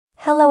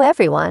Hello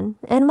everyone,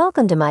 and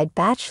welcome to my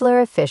Bachelor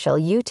official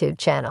YouTube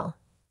channel.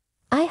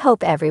 I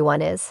hope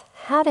everyone is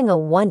having a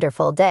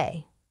wonderful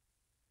day.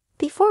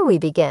 Before we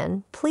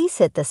begin, please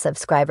hit the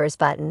subscribers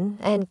button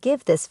and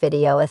give this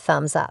video a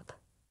thumbs up.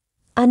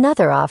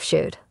 Another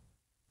offshoot.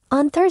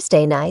 On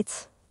Thursday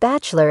nights,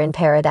 Bachelor in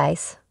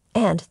Paradise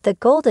and The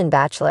Golden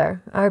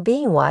Bachelor are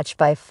being watched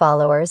by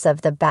followers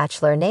of the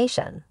Bachelor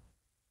Nation.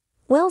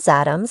 Wells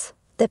Adams,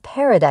 the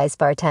Paradise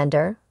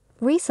bartender,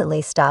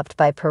 recently stopped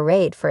by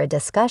Parade for a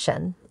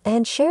discussion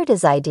and shared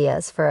his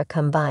ideas for a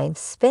combined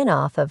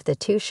spin-off of the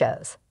two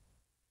shows.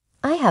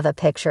 "I have a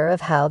picture of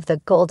how The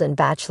Golden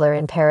Bachelor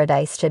in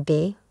Paradise should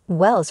be,"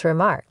 Wells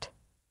remarked.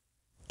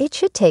 "It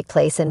should take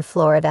place in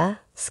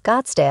Florida,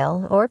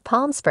 Scottsdale, or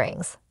Palm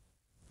Springs.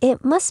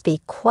 It must be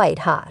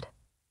quite hot.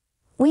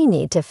 We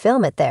need to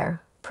film it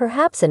there,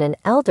 perhaps in an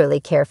elderly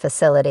care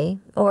facility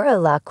or a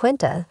La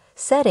Quinta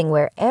setting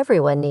where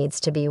everyone needs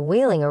to be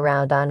wheeling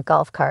around on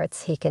golf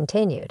carts," he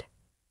continued.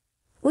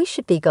 "We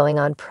should be going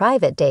on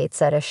private dates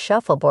at a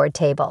shuffleboard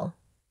table.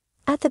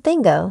 At the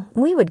bingo,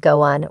 we would go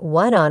on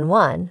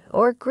one-on-one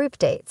or group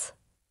dates.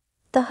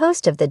 The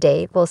host of the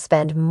date will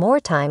spend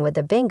more time with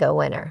the bingo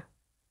winner."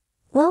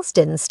 Wells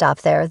didn't stop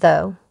there,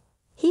 though.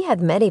 He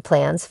had many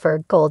plans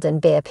for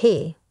Golden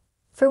BIP,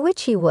 for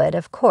which he would,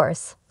 of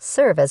course,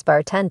 serve as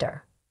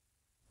bartender.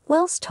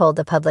 Wells told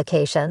the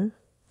publication,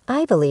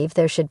 "I believe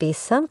there should be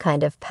some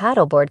kind of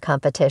paddleboard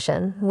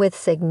competition with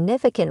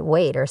significant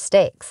weight or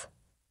stakes.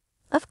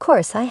 Of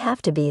course, I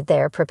have to be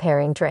there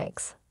preparing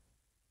drinks.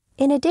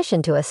 In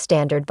addition to a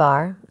standard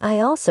bar, I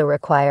also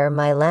require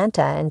my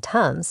Lanta and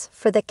Tums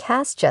for the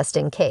cast just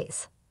in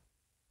case.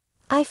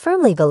 I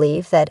firmly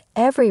believe that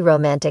every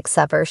romantic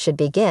supper should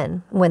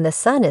begin when the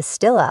sun is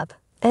still up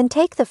and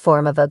take the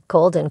form of a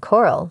Golden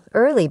Coral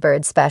early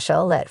bird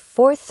special at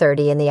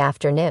 4:30 in the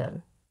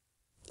afternoon.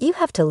 You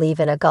have to leave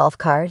in a golf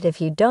cart if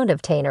you don't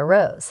obtain a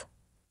rose."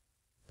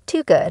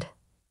 Too good.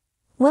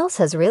 Wells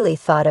has really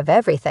thought of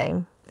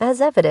everything, as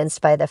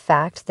evidenced by the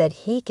fact that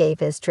he gave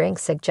his drink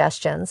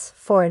suggestions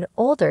for an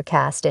older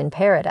cast in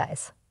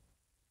Paradise.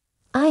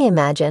 "I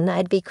imagine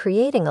I'd be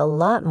creating a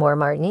lot more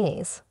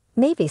martinis,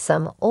 maybe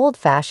some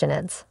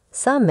old-fashioneds,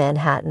 some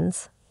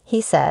Manhattans," he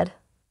said,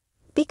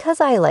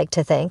 "because I like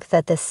to think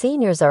that the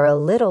seniors are a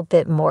little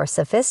bit more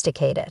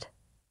sophisticated.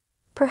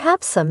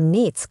 Perhaps some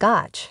neat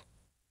scotch.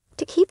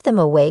 To keep them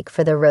awake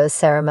for the rose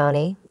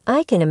ceremony,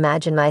 I can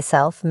imagine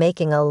myself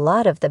making a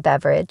lot of the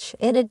beverage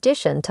in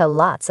addition to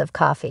lots of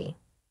coffee.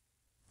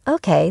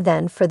 Okay,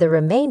 then for the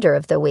remainder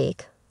of the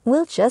week,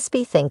 we'll just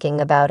be thinking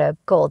about a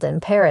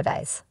Golden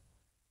Paradise."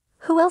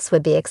 Who else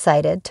would be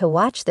excited to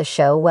watch the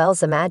show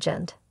Wells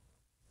imagined?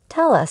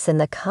 Tell us in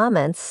the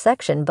comments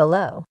section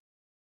below.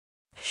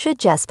 Should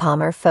Jess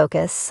Palmer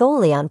focus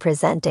solely on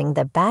presenting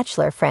the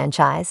Bachelor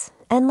franchise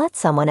and let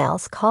someone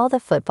else call the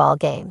football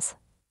games?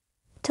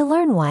 To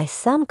learn why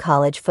some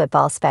college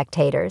football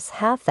spectators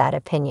have that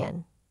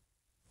opinion.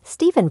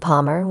 Stephen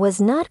Palmer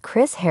was not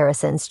Chris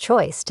Harrison's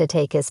choice to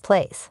take his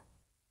place.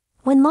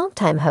 When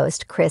longtime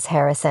host Chris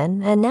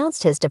Harrison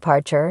announced his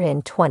departure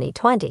in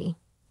 2020,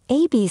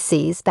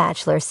 ABC's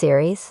Bachelor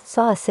series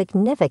saw a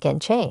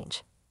significant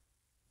change.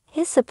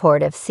 His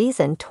support of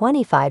season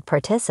 25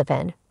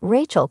 participant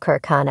Rachel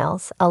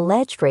Kirkconnell's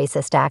alleged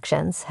racist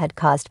actions had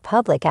caused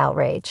public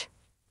outrage,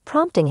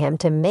 prompting him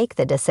to make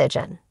the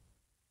decision.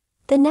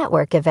 The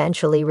network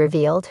eventually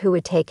revealed who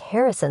would take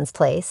Harrison's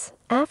place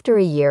after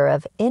a year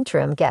of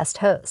interim guest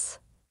hosts.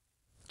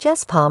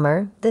 Jess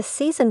Palmer, the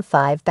season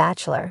 5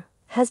 Bachelor,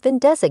 has been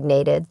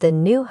designated the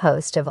new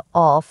host of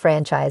all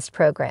franchised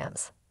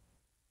programs.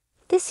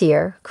 This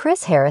year,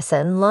 Chris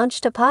Harrison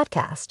launched a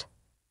podcast.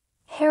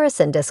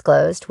 Harrison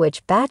disclosed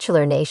which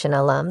Bachelor Nation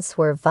alums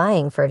were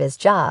vying for his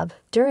job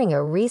during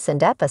a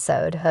recent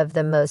episode of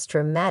the most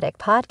dramatic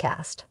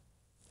podcast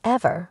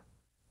ever.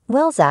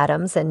 Wells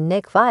Adams and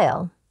Nick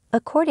Viall,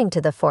 according to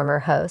the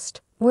former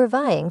host, were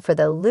vying for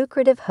the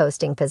lucrative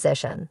hosting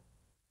position.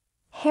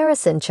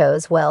 Harrison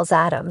chose Wells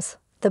Adams,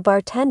 the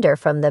bartender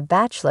from The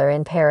Bachelor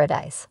in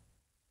Paradise.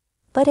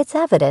 But it's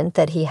evident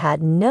that he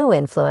had no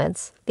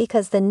influence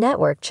because the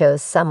network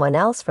chose someone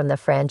else from the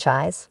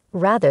franchise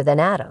rather than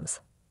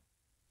Adams.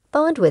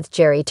 Bond with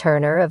Jerry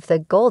Turner of The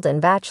Golden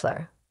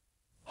Bachelor.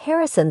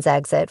 Harrison's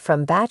exit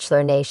from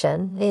Bachelor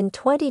Nation in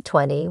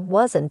 2020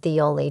 wasn't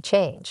the only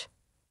change.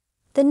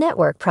 The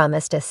network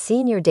promised a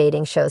senior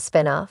dating show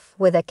spinoff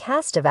with a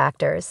cast of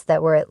actors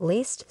that were at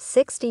least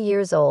 60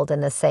 years old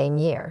in the same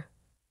year.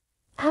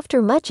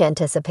 After much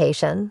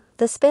anticipation,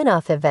 the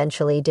spinoff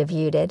eventually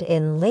debuted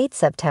in late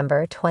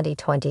September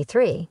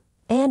 2023,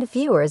 and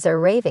viewers are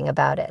raving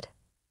about it.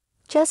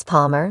 Jess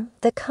Palmer,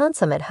 the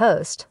consummate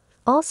host,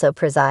 also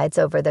presides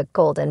over The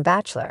Golden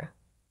Bachelor.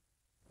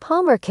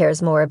 Palmer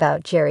cares more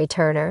about Jerry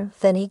Turner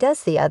than he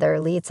does the other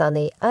leads on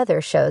the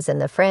other shows in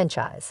the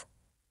franchise.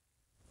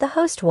 The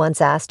host once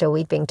asked a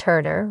weeping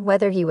Turner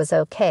whether he was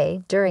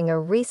okay during a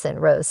recent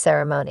rose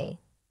ceremony.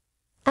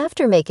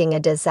 After making a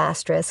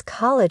disastrous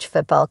college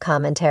football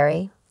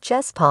commentary,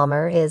 Jess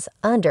Palmer is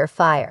under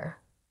fire.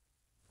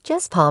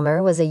 Jess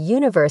Palmer was a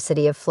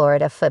University of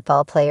Florida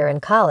football player in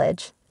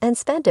college and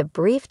spent a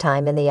brief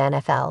time in the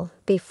NFL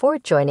before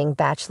joining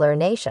Bachelor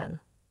Nation.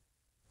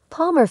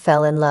 Palmer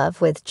fell in love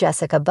with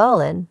Jessica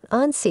Bolin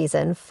on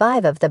season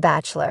 5 of The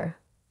Bachelor.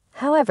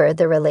 However,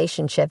 the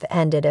relationship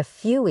ended a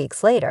few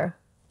weeks later,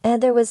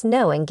 and there was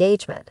no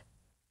engagement.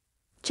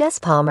 Jess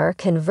Palmer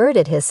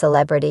converted his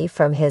celebrity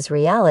from his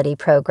reality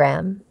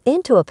program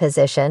into a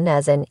position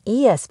as an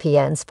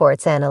ESPN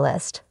sports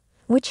analyst,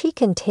 which he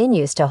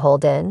continues to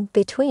hold in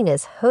between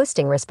his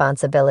hosting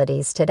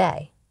responsibilities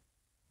today.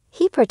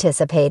 He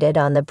participated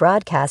on the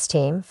broadcast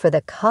team for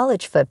the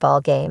college football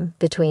game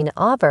between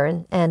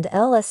Auburn and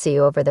LSU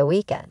over the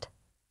weekend.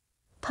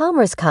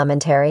 Palmer's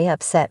commentary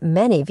upset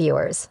many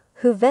viewers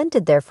who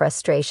vented their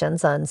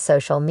frustrations on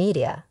social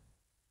media.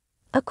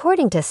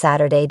 According to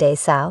Saturday Day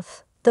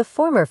South, the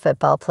former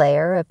football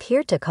player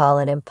appeared to call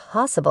an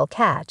impossible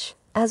catch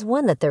as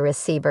one that the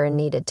receiver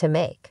needed to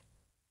make.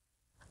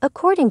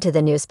 According to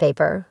the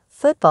newspaper,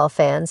 football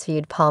fans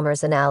viewed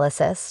Palmer's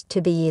analysis to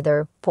be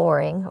either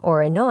boring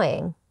or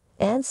annoying,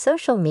 and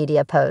social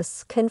media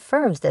posts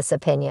confirmed this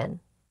opinion.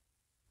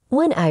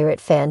 One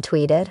irate fan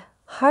tweeted,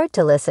 "Hard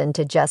to listen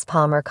to Jess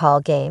Palmer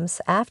call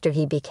games after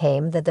he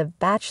became the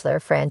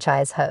Bachelor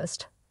franchise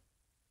host."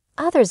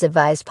 Others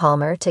advised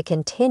Palmer to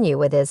continue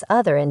with his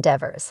other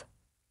endeavors.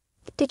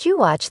 Did you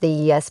watch the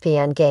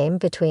ESPN game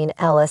between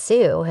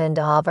LSU and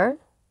Auburn?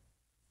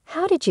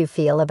 How did you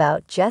feel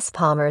about Jess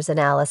Palmer's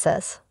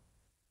analysis?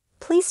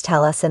 Please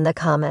tell us in the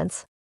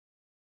comments.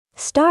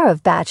 Star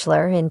of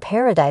Bachelor in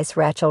Paradise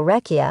Rachel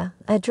Recchia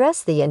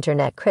addressed the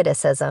internet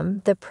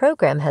criticism the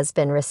program has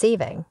been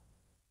receiving.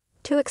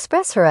 To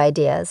express her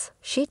ideas,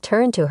 she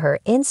turned to her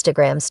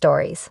Instagram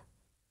stories.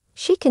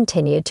 She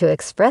continued to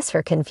express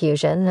her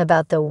confusion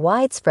about the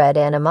widespread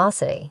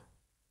animosity.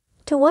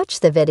 To watch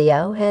the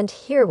video and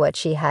hear what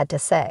she had to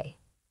say.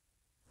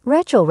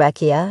 Rachel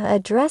Recchia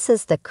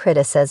addresses the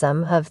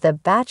criticism of The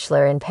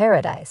Bachelor in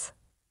Paradise.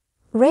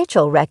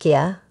 Rachel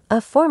Recchia,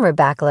 a former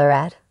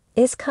bachelorette,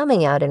 is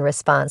coming out in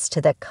response to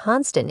the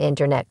constant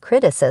internet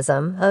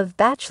criticism of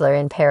Bachelor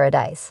in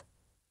Paradise.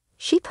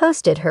 She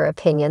posted her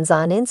opinions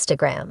on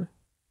Instagram.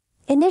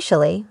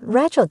 Initially,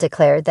 Rachel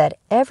declared that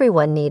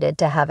everyone needed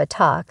to have a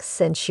talk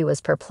since she was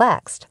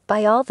perplexed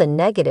by all the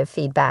negative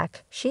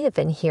feedback she had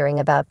been hearing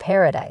about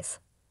Paradise.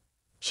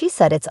 She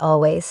said it's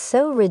always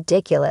so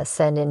ridiculous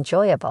and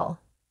enjoyable.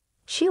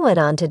 She went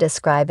on to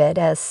describe it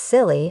as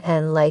silly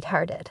and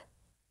lighthearted.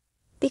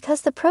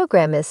 Because the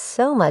program is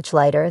so much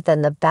lighter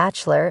than The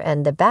Bachelor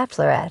and The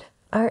Bachelorette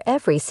are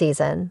every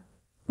season,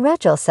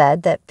 Rachel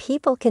said that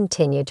people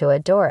continue to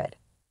adore it.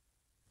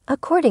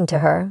 According to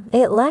her,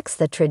 it lacks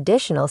the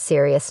traditional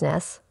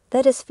seriousness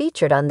that is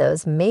featured on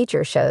those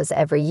major shows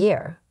every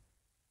year.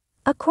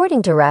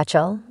 According to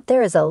Rachel,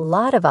 there is a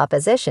lot of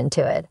opposition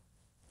to it,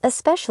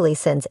 especially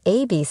since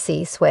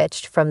ABC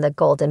switched from The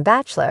Golden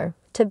Bachelor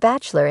to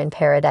Bachelor in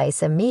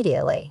Paradise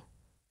immediately.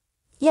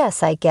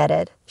 "Yes, I get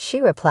it," she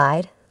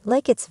replied,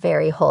 "like it's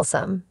very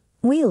wholesome.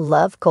 We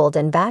love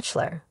Golden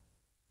Bachelor."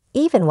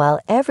 Even while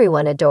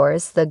everyone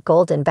adores The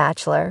Golden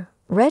Bachelor,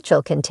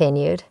 Rachel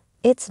continued,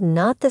 "It's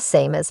not the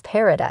same as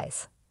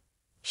Paradise."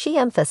 She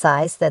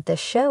emphasized that the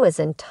show is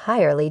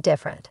entirely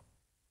different.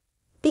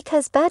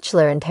 Because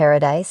Bachelor in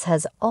Paradise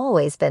has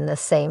always been the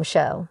same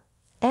show,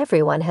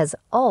 everyone has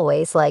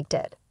always liked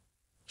it.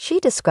 She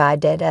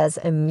described it as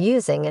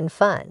amusing and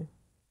fun.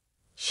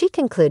 She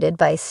concluded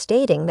by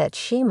stating that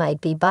she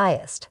might be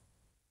biased.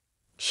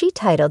 She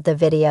titled the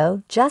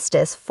video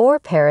 "Justice for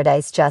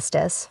Paradise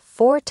Justice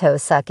for Toe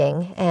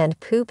Sucking and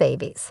Poo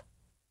Babies."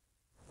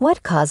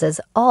 What causes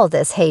all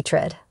this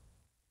hatred?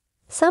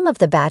 Some of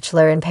the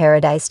Bachelor in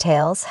Paradise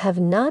tales have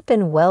not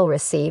been well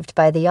received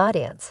by the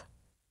audience.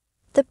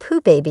 The poo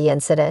baby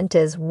incident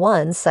is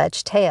one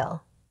such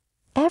tale.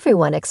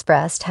 Everyone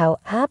expressed how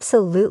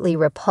absolutely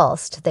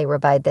repulsed they were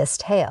by this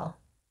tale.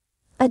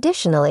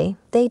 Additionally,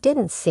 they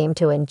didn't seem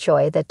to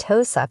enjoy the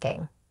toe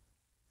sucking.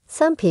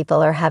 Some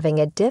people are having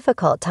a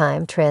difficult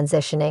time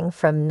transitioning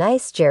from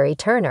nice Jerry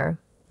Turner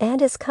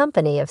and his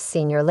company of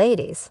senior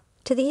ladies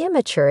to the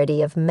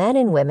immaturity of men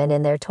and women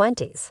in their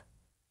 20s.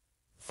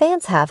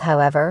 Fans have,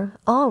 however,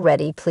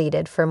 already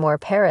pleaded for more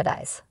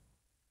Paradise.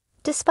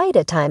 Despite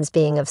at times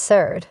being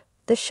absurd,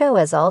 the show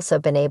has also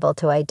been able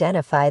to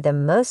identify the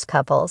most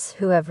couples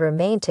who have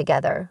remained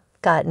together,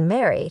 gotten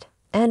married,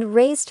 and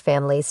raised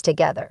families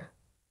together.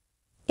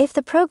 If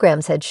the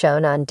programs had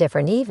shown on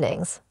different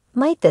evenings,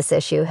 might this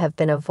issue have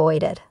been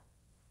avoided?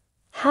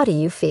 How do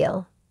you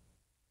feel?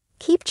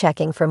 Keep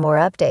checking for more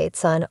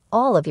updates on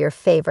all of your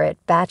favorite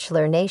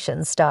Bachelor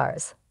Nation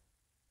stars.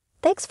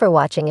 Thanks for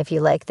watching. If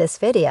you like this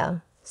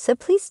video, so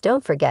please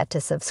don't forget to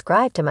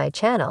subscribe to my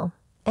channel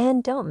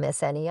and don't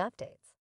miss any updates.